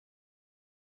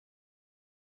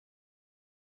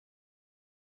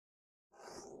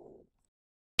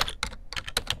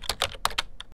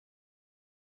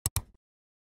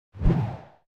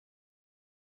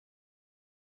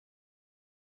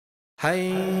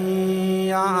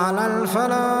حي على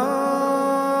الفلاح.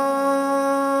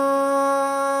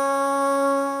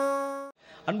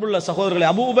 அன்புள்ள சகோதரர்களே,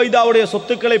 அபூ உபைதாவுடைய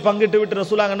சொத்துக்களை பங்கிட்டு விட்டு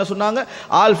ரசூலுல்லாஹ் என்ன சொன்னாங்க?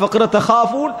 ஆல் ஃபக்ர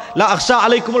தகாஃபூன் லா அக்ஷா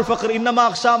அலைக்குமுல் ஃபக்ர் இன்னமா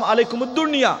அக்ஷா அலைக்குமுத்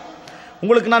துன்யா.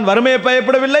 உங்களுக்கு நான் வறுமையை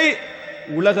பயப்படவில்லை,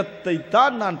 உலகத்தை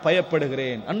தான் நான்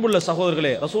பயப்படுகிறேன். அன்புள்ள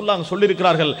சகோதரர்களே, ரசூலுல்லாஹ்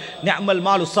சொல்லியிருக்கிறார்கள், நிஅமல்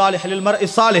மாலு ஸாலிஹ் லில் மர்இ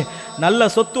ஸாலிஹ். நல்ல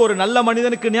சொத்து ஒரு நல்ல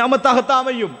மனிதனுக்கு நியாமத்தாகத்தான்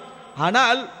அமையும்.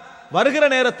 ஆனால் வருகிற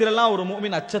நேரத்திலெல்லாம் ஒரு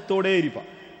முஃமின் அச்சத்தோடே இருப்பான்.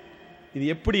 இது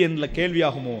எப்படி என்ற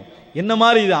கேள்வியாகுமோ, என்ன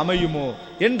மாதிரி இது அமையுமோ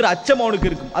என்ற அச்சம் அவனுக்கு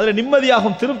இருக்கும். அதில்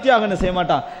நிம்மதியாகவும் திருப்தியாக என்ன செய்ய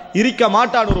மாட்டான், இருக்க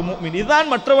மாட்டான் ஒரு முஃமின். இதுதான்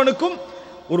மற்றவனுக்கும்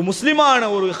ஒரு முஸ்லிமான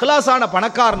ஒரு இஹ்லாஸான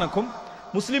பணக்காரனுக்கும்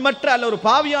முஸ்லிமற்ற அல்ல ஒரு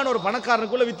பாவியான ஒரு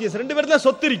பணக்காரனுக்குள்ள வித்தியாசம். ரெண்டு பேர்ல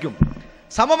சொத்து இருக்கும்,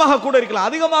 சமமாக கூட இருக்கலாம்,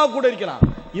 அதிகமாக கூட இருக்கலாம்.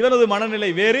 இவனது மனநிலை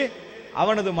வேறு,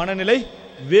 அவனது மனநிலை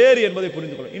வேறு என்பதை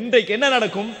புரிந்து கொள்ளும். இன்றைக்கு என்ன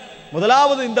நடக்கும்?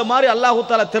 முதலாவது இந்த மாதிரி அல்லாஹு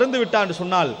தஆலா திறந்து விட்டான்னு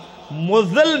சொன்னால்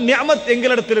முதல் நிஅமத்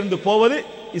எங்களிடத்திலிருந்து போவது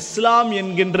இஸ்லாம்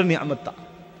என்கின்ற நிஅமத் தான்.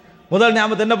 முதல்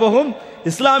நிஅமத் என்ன போகும்?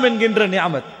 இஸ்லாம் என்கின்ற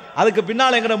நிஅமத். அதுக்கு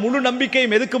பின்னால் எங்கட முழு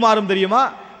நம்பிக்கையும் எதுக்கு மாறும் தெரியுமா?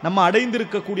 நம்ம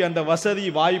அடைந்திருக்கக்கூடிய அந்த வசதி,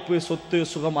 வாய்ப்பு, சொத்து,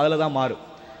 சுகம், அதில் தான் மாறும்.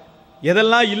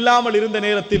 எதெல்லாம் இல்லாமல் இருந்த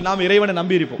நேரத்தில் நாம் இறைவனை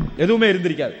நம்பி இருப்போம், எதுவுமே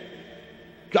இருந்திருக்காது,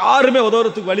 யாருமே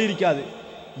உதவுறதுக்கு வழி இருக்காது,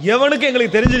 எவனுக்கு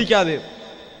எங்களுக்கு தெரிஞ்சிருக்காது.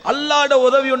 அல்லாஹ்வுடைய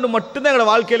உதவி ஒன்று மட்டும்தான் எங்களோட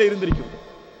வாழ்க்கையில் இருந்திருக்கும்.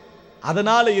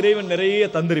 அதனால இறைவன் நிறைய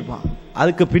தந்திருப்பான்.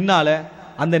 அதுக்கு பின்னால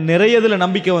அந்த நிறையதுல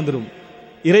நம்பிக்கை வந்துடும்,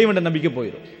 இறைவன் நம்பிக்கை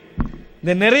போயிடும்.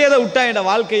 இந்த நிறையதை விட்டா என்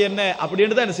வாழ்க்கை என்ன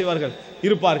அப்படின்னு தான் என்ன செய்வார்கள்,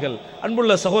 இருப்பார்கள்.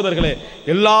 அன்புள்ள சகோதரர்களே,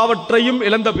 எல்லாவற்றையும்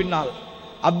இழந்த பின்னால்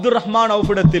அப்துர் ரஹ்மான்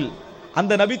அவுஃபிடத்தில்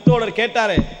அந்த நபித்தோழர்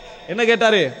கேட்டாரே, என்ன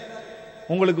கேட்டாரு?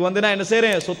 உங்களுக்கு வந்து நான் என்ன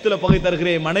செய்றேன், சொத்துல பகை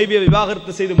தருகிறேன், மனைவியை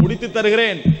விவாகரத்து செய்து முடித்து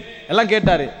தருகிறேன் எல்லாம்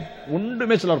கேட்டாரு.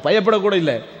 ஒன்றுமே சொல்லார், பயப்படக்கூட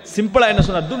இல்லை. சிம்பிளா என்ன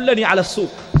சொன்னார்? துல்லனி அல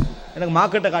சூக், எனக்கு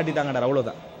மார்க்கெட்டை காட்டிட்டாங்கடார்,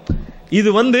 அவ்வளவுதான். இது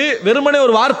வந்து வெறுமனே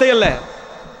ஒரு வார்த்தை அல்ல,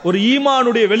 ஒரு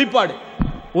ஈமானுடைய வெளிப்பாடு,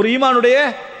 ஒரு ஈமானுடைய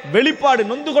வெளிப்பாடு.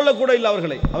 நொந்து கொள்ள கூட இல்லை,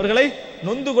 அவர்களை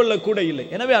நொந்து கொள்ள கூட இல்லை.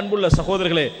 எனவே அன்புள்ள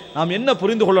சகோதரர்களே, நாம் என்ன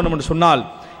புரிந்து கொள்ளணும் என்று சொன்னால்,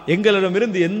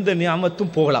 எங்களிடமிருந்து எந்த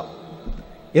நியமத்தும் போகலாம்,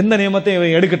 எந்த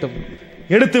நியமத்தையும் எடுக்கட்டும்,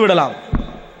 எடுத்து விடலாம்.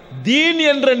 தீன்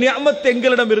என்ற நியமத்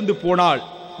எங்களிடம் இருந்து போனால்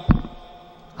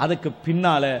அதுக்கு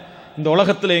பின்னால இந்த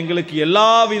உலகத்தில் எங்களுக்கு எல்லா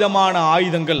விதமான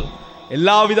ஆயுதங்கள்,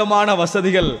 எல்லா விதமான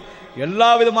வசதிகள், எல்லா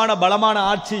விதமான பலமான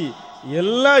ஆட்சி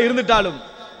எல்லாம் இருந்துட்டாலும்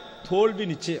தோல்வி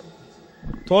நிச்சயம்,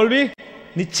 தோல்வி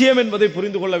நிச்சயம் என்பதை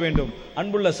புரிந்து கொள்ள வேண்டும்.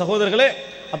 அன்புள்ள சகோதரர்களே,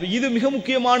 அப்ப இது மிக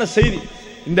முக்கியமான செய்தி.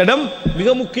 இந்த இடம் மிக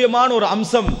முக்கியமான ஒரு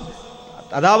அம்சம்.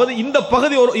 அதாவது இந்த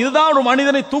பகுதி இதுதான் ஒரு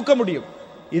மனிதனை தூக்க முடியும்,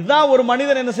 இதுதான் ஒரு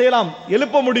மனிதன் என்ன செய்யலாம்,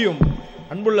 எழுப்ப முடியும்.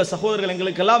 அன்புள்ள சகோதரர்கள்,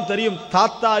 எங்களுக்கெல்லாம் தெரியும்,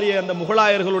 தாத்தாரிய அந்த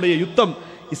முகலாயர்களுடைய யுத்தம்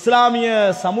இஸ்லாமிய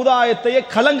சமுதாயத்தையே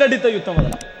கலங்கடித்த யுத்தம்.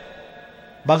 அதெல்லாம்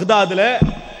பக்தாதுல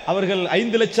அவர்கள்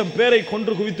 5 லட்சம் பேரை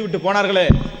கொன்று குவித்து விட்டு போனார்களே,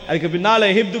 அதுக்கு பின்னால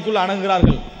எகிப்துக்குள்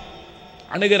அணுகிறார்கள்.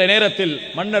 அணுகிற நேரத்தில்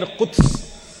மன்னர்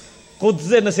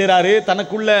குத்ஸ் என்ன செய்யறாரு,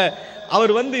 தனக்குள்ள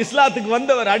அவர் வந்து இஸ்லாத்துக்கு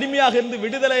வந்தவர், அடிமையாக இருந்து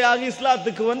விடுதலையாகி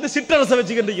இஸ்லாத்துக்கு வந்து சிற்றரசை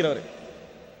வச்சுக்கின்றிருக்கிறவர்.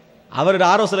 அவருடைய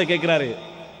ஆலோசனை கேட்கிறாரு.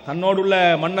 தன்னோடு உள்ள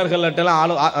மன்னர்கள்ட்ட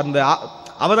அந்த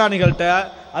அவதானிகள்கிட்ட,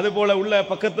 அது போல உள்ள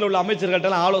பக்கத்தில் உள்ள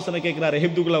அமைச்சர்கள்ட்ட ஆலோசனை கேட்கிறாரு.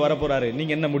 எகிப்துக்குள்ள வரப்போறாரு,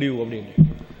 நீங்க என்ன முடிவு அப்படின்னு.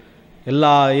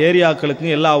 எல்லா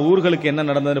ஏரியாக்களுக்கும் எல்லா ஊர்களுக்கும் என்ன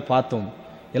நடந்ததுன்னு பார்த்தோம்.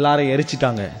 எல்லாரையும்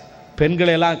எரிச்சிட்டாங்க,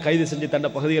 பெண்களை எல்லாம் கைது செஞ்சு தண்ட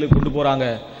பகுதிகளுக்கு கொண்டு போறாங்க.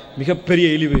 மிகப்பெரிய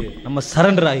இழிவு, நம்ம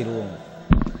சரண்டர் ஆகிடுவோம்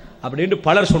அப்படின்னு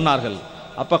பலர் சொன்னார்கள்.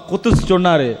 அப்ப குத்ஸ்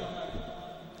சொன்னாரு,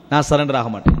 நான் சரண்டர் ஆக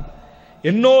மாட்டேன்,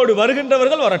 என்னோடு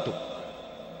வருகின்றவர்கள் வரட்டும்,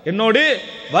 என்னோடு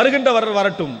வருகின்றவர்கள்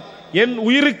வரட்டும், என்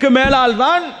உயிருக்கு மேலால்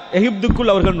தான்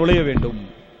எகிப்துக்குள் அவர்கள் நுழைய வேண்டும்,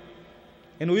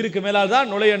 என் உயிருக்கு மேலால்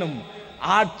தான் நுழையணும்.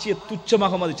 ஆட்சியை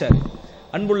துச்சமாக மதிச்சார்.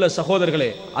 அன்புள்ள சகோதரர்களே,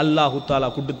 அல்லாஹு தஆலா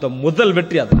கொடுத்த முதல்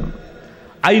வெற்றி அது.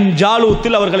 ஐன்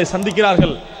ஜாலூத்தில் அவர்களை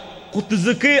சந்திக்கிறார்கள்.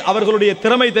 குத்ஸுக்கு அவர்களுடைய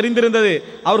திறமை தெரிந்திருந்தது,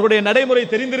 அவர்களுடைய நடைமுறை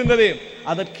தெரிந்திருந்தது.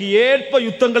 அதற்கு ஏற்ப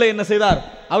யுத்தங்களை என்ன செய்தார்,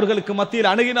 அவர்களுக்கு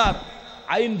மத்தியில் அணுகினார்.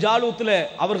 ஐன் ஜாலூத்தில்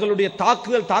அவர்களுடைய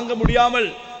தாக்குதல் தாங்க முடியாமல்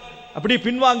அப்படி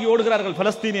பின்வாங்கி ஓடுகிறார்கள்.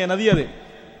 பலஸ்தீனிய நதி அது,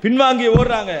 பின்வாங்கி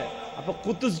ஓடுறாங்க. அப்ப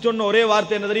குத்ஸ் சொன்ன ஒரே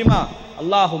வார்த்தை என்ன தெரியுமா?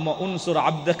 அல்லாஹும்ம உன்சுர்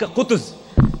அப்தக குத்ஸ்,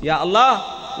 யா அல்லாஹ்,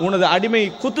 உனது அடிமை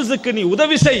குத்ஸுக்கு நீ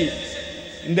உதவி செய்,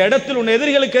 இந்த இடத்தில் உன்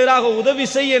எதிரிகளுக்கு எதிராக உதவி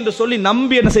செய் என்று சொல்லி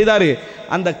நம்பி என்ன செய்தாரு,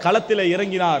 அந்த களத்தில்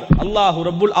இறங்கினார். அல்லாஹு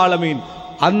ரப்புல் ஆலமீன்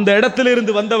அந்த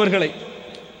இடத்திலிருந்து வந்தவர்களை,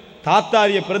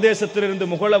 தாத்தாரிய பிரதேசத்திலிருந்து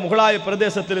முகலாய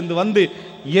பிரதேசத்திலிருந்து வந்து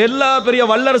எல்லா பெரிய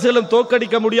வல்லரசுகளும்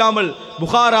தோற்கடிக்க முடியாமல்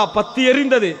புகாரா பத்தி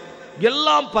எறிந்தது,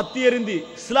 எல்லாம் பத்தி எறிந்து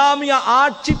இஸ்லாமிய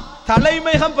ஆட்சி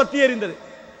தலைமையகம் பத்தி எறிந்தது.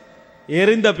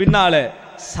 எறிந்த பின்னால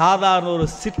சாதாரண ஒரு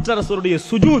சிற்றரசருடைய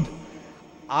சுஜூத்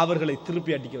அவர்களை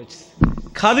திருப்பி அடிக்க வச்சு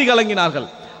கதி கலங்கினார்கள்.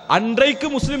 அன்றைக்கு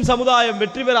முஸ்லிம் சமுதாயம்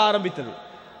வெற்றி பெற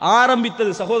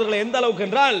ஆரம்பித்தது. சகோதரர்களை எந்த அளவுக்கு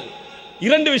என்றால்,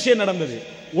 இரண்டு விஷயம் நடந்தது.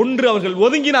 ஒன்று, அவர்கள்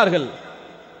ஒதுங்கினார்கள்,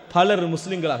 பலர்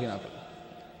முஸ்லிம்களாகினார்கள்.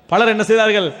 பலர் என்ன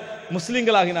செய்தார்கள்?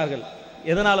 முஸ்லிம்களாகினார்கள்.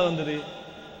 எதனால வந்தது?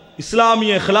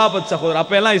 இஸ்லாமிய ஹிலாபத் சகோதரர்.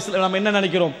 அப்ப எல்லாம் நம்ம என்ன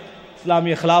நினைக்கிறோம்?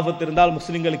 இஸ்லாமிய ஹிலாபத் இருந்தால்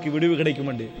முஸ்லிம்களுக்கு விடுவு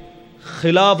கிடைக்கும்.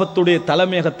 ஹிலாபத்துடைய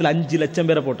தலைமையகத்தில் 5 லட்சம்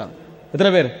பேரை போட்டாங்க.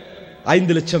 எத்தனை பேர்?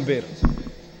 5 லட்சம் பேர்.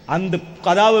 அந்த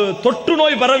அதாவது தொற்று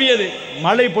நோய் பரவியது,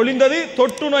 மழை பொழிந்தது,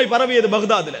 தொற்று நோய் பரவியது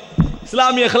பக்தாதுல.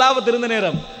 இஸ்லாமிய ஹிலாபத் இருந்த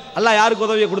நேரம் அல்லாஹ் யாருக்கு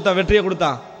உதவியை கொடுத்தான்? வெற்றியை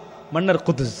கொடுத்தான். மன்னர்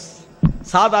குதுஸ்,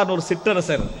 சாதாரண ஒரு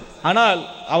சிற்றரசர். ஆனால்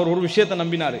அவர் ஒரு விஷயத்தை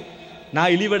நம்பினார்,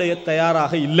 நான் இழிவடைய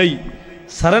தயாராக இல்லை,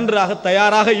 சரண்டராக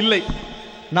தயாராக இல்லை,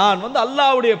 நான்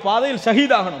அல்லாஹ்வுடைய பாதையில்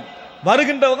ஷஹீதாகணும்,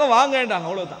 வருகின்றவங்க வாங்க வேண்டாங்க,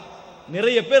 அவ்வளவுதான்.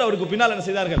 நிறைய பேர் அவருக்கு பின்னால் என்ன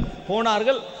செய்தார்கள்?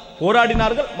 போனார்கள்,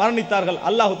 போராடினார்கள், மரணித்தார்கள்.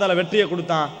 அல்லாஹ் தஆலா வெற்றியை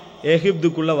கொடுத்தான்.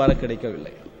 எகிப்துக்குள்ள வர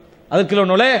கிடைக்கவில்லை, அதுக்குள்ள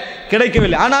நுழை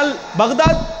கிடைக்கவில்லை. ஆனால்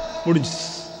பக்தாத் முடிஞ்சு,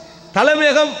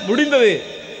 தலைமையகம் முடிந்தது.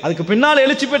 அதுக்கு பின்னால்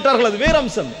எழுச்சி பெற்றார்கள், அது வேற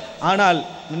அம்சம். ஆனால்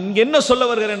இங்க என்ன சொல்ல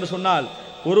வருகிறேன் என்று சொன்னால்,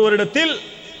 ஒருவரிடத்தில்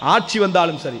ஆட்சி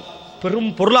வந்தாலும் சரி, பெரும்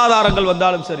பொருளாதாரங்கள்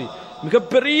வந்தாலும் சரி,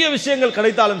 மிகப்பெரிய விஷயங்கள்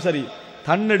கிடைத்தாலும் சரி,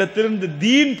 தன்னிடத்திலிருந்து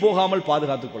தீன் போகாமல்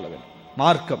பாதுகாத்துக் கொள்ள வேண்டும்.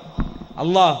 மார்க்கம்,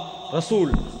 அல்லாஹ்,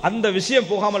 ரசூல், அந்த விஷயம்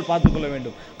போகாமல் பார்த்துக் கொள்ள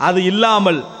வேண்டும். அது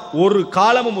இல்லாமல் ஒரு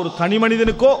காலமும் ஒரு தனி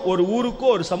மனிதனுக்கோ, ஒரு ஊருக்கோ,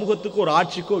 ஒரு சமூகத்துக்கோ, ஒரு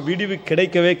ஆட்சிக்கோ விடிவு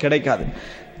கிடைக்கவே கிடைக்காது.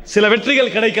 சில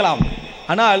வெற்றிகள் கிடைக்கலாம்,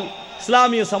 ஆனால்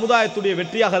இஸ்லாமிய சமுதாயத்துடைய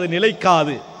வெற்றியாக அது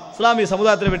நிலைக்காது. இஸ்லாமிய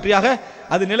சமுதாயத்துடைய வெற்றியாக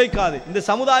அது நிலைக்காது. இந்த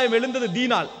சமுதாயம் எழுந்தது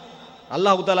தீனால்.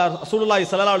 அல்லாஹ் தஆலா ரசூலுல்லாஹி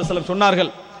ஸல்லல்லாஹு அலைஹி வஸல்லம்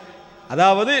சொன்னார்கள்,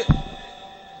 அதாவது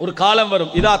ஒரு காலம்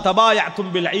வரும், இதா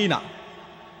தபாயஅதும் பில் ஐனா,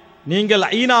 நீங்கள்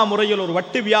ஐனா முறையில் ஒரு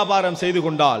வட்டி வியாபாரம் செய்து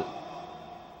கொண்டால்,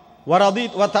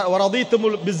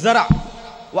 வரதீத்துமுல் பிஸ்ஸரா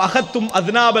வஅகத்தும்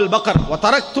அத்னாபல் பக்கர்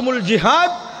வதரக்துமுல்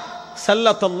ஜிஹாத்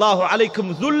ஸல்லல்லாஹு அலைக்கும்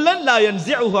ذுல்லன் லா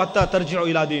யன்ஸிஉஹு ஹத்தா தர்ஜிஉ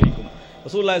இலா தீனிக்கும்.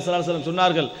 ரசூலுல்லாஹி ஸல்லல்லாஹு அலைஹி வஸல்லம்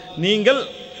சொன்னார்கள், நீங்கள்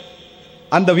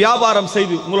அந்த வியாபாரம்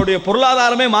செய்து உங்களுடைய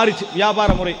பொருளாதாரமே மாறிச்சு, வியாபார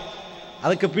முறை.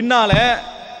 அதுக்கு பின்னால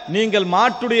நீங்கள்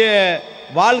மாட்டுடைய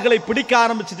வாள்களை பிடிக்க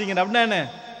ஆரம்பிச்சிட்டீங்க அப்படின்னா என்ன?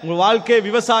 உங்கள் வாழ்க்கை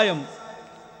விவசாயம்,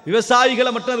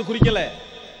 விவசாயிகளை மட்டும் அது குறிக்கல,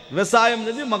 விவசாயம்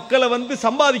செஞ்சு மக்களை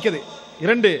சம்பாதிக்குது.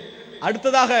 2,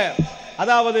 அடுத்ததாக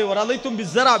அதாவது ஒரு அதைத்தும்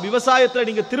பிஸ்ஸரா, விவசாயத்தில்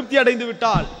நீங்க திருப்தி அடைந்து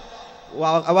விட்டால்,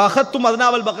 வஅகத்தும்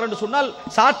அத்னாபல் பக்கர் என்று சொன்னால்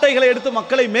சாட்டைகளை எடுத்து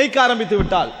மக்களை மேய்க்க ஆரம்பித்து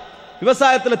விட்டால்,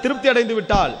 விவசாயத்தில் திருப்தி அடைந்து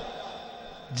விட்டால்,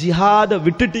 ஜிஹாத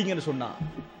விட்டுட்டீங்கன்னு சொன்னா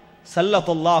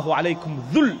ஸல்லல்லாஹு அலைக்கும்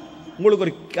ذுல், உங்களுக்கு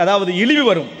ஒரு அதாவது இழிவு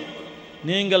வரும்.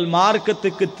 நீங்கள்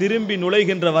மார்க்கத்துக்கு திரும்பி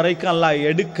நுழைகின்ற வரைக்கும் அல்லாஹ்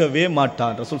எடுக்கவே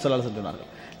மாட்டான். ரசூல் ஸல்லல்லாஹு அலைஹி வஸல்லம் சொன்னார்கள்,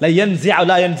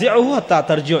 லா யன்ஸிஉஹு ஹத்தா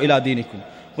தர்ஜிஉ இலா தீனிக்கும்,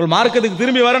 உங்கள் மார்க்கத்துக்கு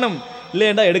திரும்பி வரணும்,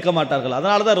 இல்லையென்றா எடுக்க மாட்டார்கள்.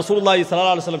 அதனால தான் ரசூலுல்லாஹி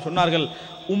ஸல்லல்லாஹு அலைஹி வஸல்லம் சொன்னார்கள்,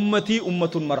 உம்மதி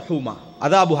உம்மத்துன் மர்ஹூமா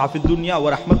அதாபுஹா ஃபித் துன்யா வ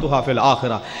ரஹ்மத்துஹா ஃபில்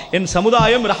ஆখিরা, என்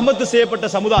சமுதாயம் ரஹ்மத்து செய்யப்பட்ட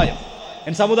சமுதாயம்,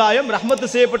 என் சமுதாயம் ரஹ்மத்து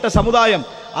செய்யப்பட்ட சமுதாயம்,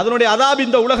 அதனுடைய அதாப்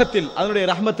இந்த உலகத்தில், அதனுடைய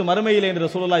ரஹ்மத்து மறுமையிலே என்று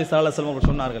ரசூலுல்லாஹி ஸல்லல்லாஹு அலைஹி வஸல்லம்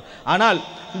சொன்னார்கள். ஆனால்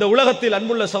இந்த உலகத்தில்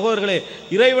அன்புள்ள சகோதரர்களே,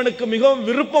 இறைவனுக்கு மிகவும்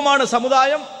விருப்பமான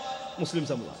சமுதாயம் முஸ்லிம்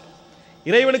சமுதாயம்,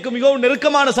 இறைவனுக்கு மிகவும்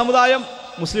நெருக்கமான சமுதாயம்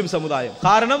முஸ்லிம் சமுதாயம்.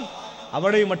 காரணம்,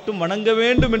 அவனை மட்டும் வணங்க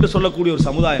வேண்டும் என்று சொல்லக்கூடிய ஒரு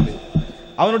சமுதாயம் இது,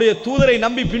 அவனுடைய தூதரை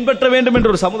நம்பி பின்பற்ற வேண்டும் என்ற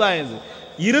ஒரு சமுதாயம் இது.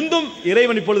 இருந்தும்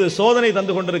இறைவன் இப்பொழுது சோதனை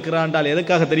தந்து கொண்டிருக்கிறான் என்றால்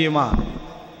எதற்காக தெரியுமா?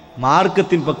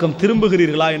 மார்க்கத்தின் பக்கம்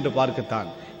திரும்புகிறீர்களா என்று பார்க்கத்தான்.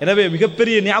 எனவே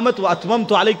மிகப்பெரிய நிஅமத்,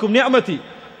 அத்மம்து அலைக்கும் நிஅமதி,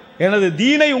 எனது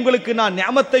தீனை உங்களுக்கு நான்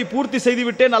நிஅமத்தை பூர்த்தி செய்து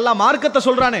விட்டேன், அல்லாஹ் மார்க்கத்தை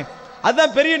சொல்றானே,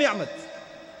 அதுதான் பெரிய நிஅமத்.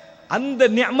 அந்த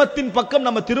நிஅமத்தின் பக்கம்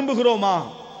நம்ம திரும்புகிறோமா?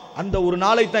 அந்த ஒரு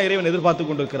நாளை தான் இறைவன் எதிர்பார்த்து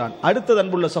கொண்டிருக்கிறான். அடுத்தது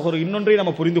அன்புள்ள சகோதரர், இன்னொன்றை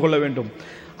நம்ம புரிந்து கொள்ள வேண்டும்.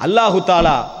 அல்லாஹு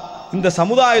தஆலா இந்த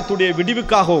சமுதாயத்துடைய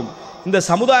விடிவுக்காகவும், இந்த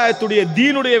சமுதாயத்துடைய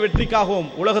தீனுடைய வெற்றிக்காகவும்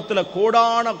உலகத்தில்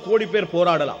கோடான கோடி பேர்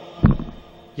போராடலாம்,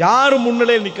 யாரும்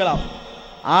முன்னிலையில் நிற்கலாம்.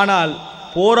 ஆனால்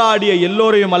போராடிய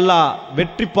எல்லோரையும் அல்லாஹ்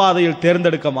வெற்றி பாதையில்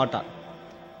தேர்ந்தெடுக்க மாட்டான்.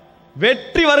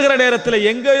 வெற்றி வருகிற நேரத்தில்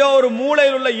எங்கேயோ ஒரு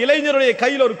மூலையில் உள்ள இளைஞருடைய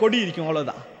கையில் ஒரு கொடி இருக்கும்,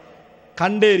 அவ்வளவுதான்,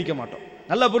 கண்டே இருக்க மாட்டோம்.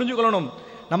 நல்லா புரிஞ்சுக்கொள்ளணும்.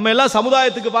 நம்ம எல்லாம்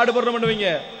சமுதாயத்துக்கு பாடுபடுறோம் என்று வைங்க,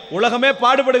 உலகமே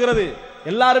பாடுபடுகிறது,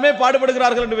 எல்லாருமே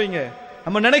பாடுபடுகிறார்கள் என்று வைங்க,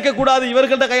 நம்ம நினைக்க கூடாது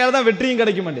இவர்கள்ட்ட கையால் தான் வெற்றியும்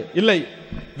கிடைக்கும் என்று. இல்லை,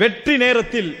 வெற்றி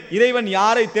நேரத்தில் இறைவன்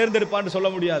யாரை தேர்ந்தெடுப்பான்னு சொல்ல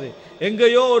முடியாது.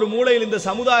 எங்கேயோ ஒரு மூலையில் இந்த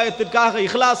சமுதாயத்திற்காக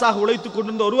இஹ்லாஸாக உழைத்துக்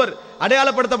கொண்டிருந்த ஒருவர்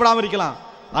அடையாளப்படுத்தப்படாமல் இருக்கலாம்,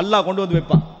 அல்லாஹ் கொண்டு வந்து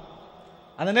வைப்பான்.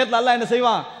 அந்த நேரத்தில் அல்லாஹ் என்ன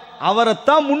செய்வான்?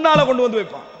 அவரைத்தான் முன்னால கொண்டு வந்து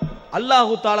வைப்பான்.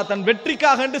 அல்லாஹு தஆலா தன்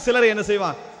வெற்றிக்காக என்று சிலரை என்ன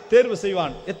செய்வான்? தேர்வு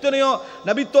செய்வான். எத்தனையோ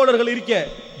நபித்தோழர்கள் இருக்க,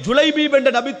 ஜுலைபீப் என்ற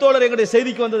நபித்தோழர் எங்களுடைய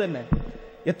செய்திக்கு வந்தது என்ன?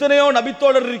 எத்தனையோ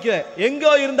நபித்தோழர் இருக்க,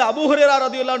 எங்கோ இருந்த அபூ ஹுரைரா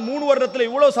ரலியல்லாஹு அன்ஹு 3 வருடத்தில்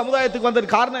இவ்வளவு சமுதாயத்துக்கு வந்தது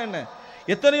காரணம் என்ன?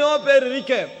 எத்தனையோ பேர்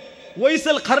இருக்க,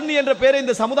 ஒய்சல் கர்னி என்ற பேரை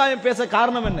இந்த சமுதாயம் பேச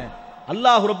காரணம் என்ன?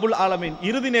 அல்லாஹ் ரப்புல் ஆலமீன்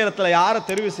இறுதி நேரத்தில் யாரை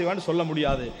தெரிவு செய்வான்னு சொல்ல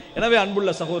முடியாது. எனவே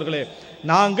அன்புள்ள சகோதரர்களே,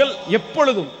 நாங்கள்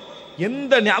எப்பொழுதும்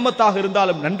எந்த நிஅமத்தாக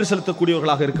இருந்தாலும் நன்றி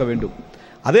செலுத்தக்கூடியவர்களாக இருக்க வேண்டும்.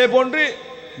 அதே போன்று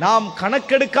நாம்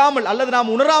கணக்கெடுக்காமல் அல்லது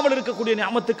நாம் உணராமல் இருக்கக்கூடிய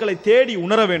நிஅமத்துக்களை தேடி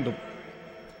உணர வேண்டும்.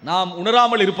 நாம்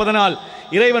உணராமல் இருப்பதனால்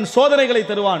இறைவன் சோதனைகளை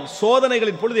தருவான்.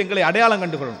 சோதனைகளின் பொழுது எங்களை அடையாளம்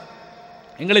கண்டுகொள்ளணும்,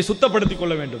 எங்களை சுத்தப்படுத்திக்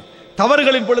கொள்ள வேண்டும்.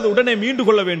 தவறுகளின் பொழுது உடனே மீண்டு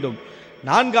கொள்ள வேண்டும்.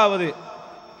 4வது,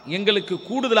 எங்களுக்கு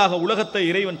கூடுதலாக உலகத்தை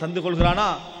இறைவன் தந்து கொள்கிறானா,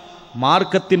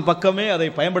 மார்க்கத்தின் பக்கமே அதை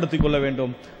பயன்படுத்திக் கொள்ள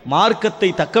வேண்டும். மார்க்கத்தை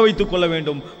தக்க வைத்துக் கொள்ள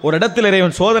வேண்டும். ஒரு இடத்தில்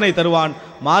இறைவன் சோதனை தருவான்,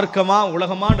 மார்க்கமா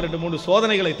உலகமான் 2-3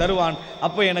 சோதனைகளை தருவான்.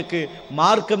 அப்ப எனக்கு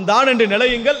மார்க்கம்தான் என்று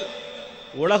நினையுங்கள்,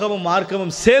 உலகமும்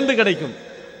மார்க்கமும் சேர்ந்து கிடைக்கும்.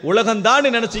 உலகம்தான்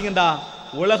நினைச்சீங்கடா,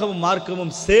 உலகமும்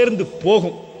மார்க்கமும் சேர்ந்து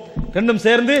போகும், ரெண்டும்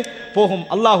சேர்ந்து போகும்.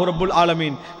 அல்லாஹ் ரப்புல்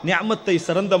ஆலமீன் நிஅமத்தை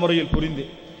சிறந்த முறையில் புரிந்து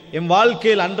எம்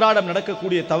வாழ்க்கையில் அன்றாடம்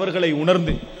நடக்கக்கூடிய தவறுகளை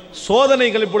உணர்ந்து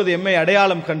சோதனைகள் இப்பொழுது எம்மை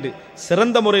அடையாளம் கண்டு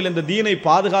சிறந்த முறையில் இந்த தீனை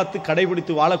பாதுகாத்து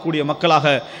கடைபிடித்து வாழக்கூடிய மக்களாக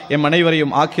எம்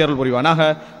அனைவரையும் ஆக்கியருள் புரிவானாக.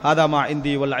 ஹாதா மா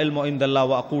இந்தி வல் இல்மு இந்தல்லாஹ்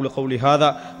வ அகூலு கௌலி ஹாதா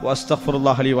வ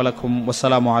அஸ்தக்ஃபிருல்லாஹ லி வ லக்கும்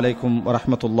வஸ்ஸலாமு அலைக்கும் வ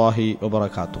ரஹ்மத்துல்லாஹி வ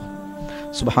பரகாத்துஹு.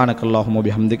 சுப்ஹானக்கல்லாஹும்ம வ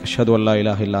பிஹம்திக அஷ்ஹது அன் லா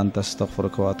இலாஹா இல்லா அன்த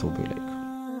அஸ்தக்ஃபிருக வ அத்தூபு இலைக்.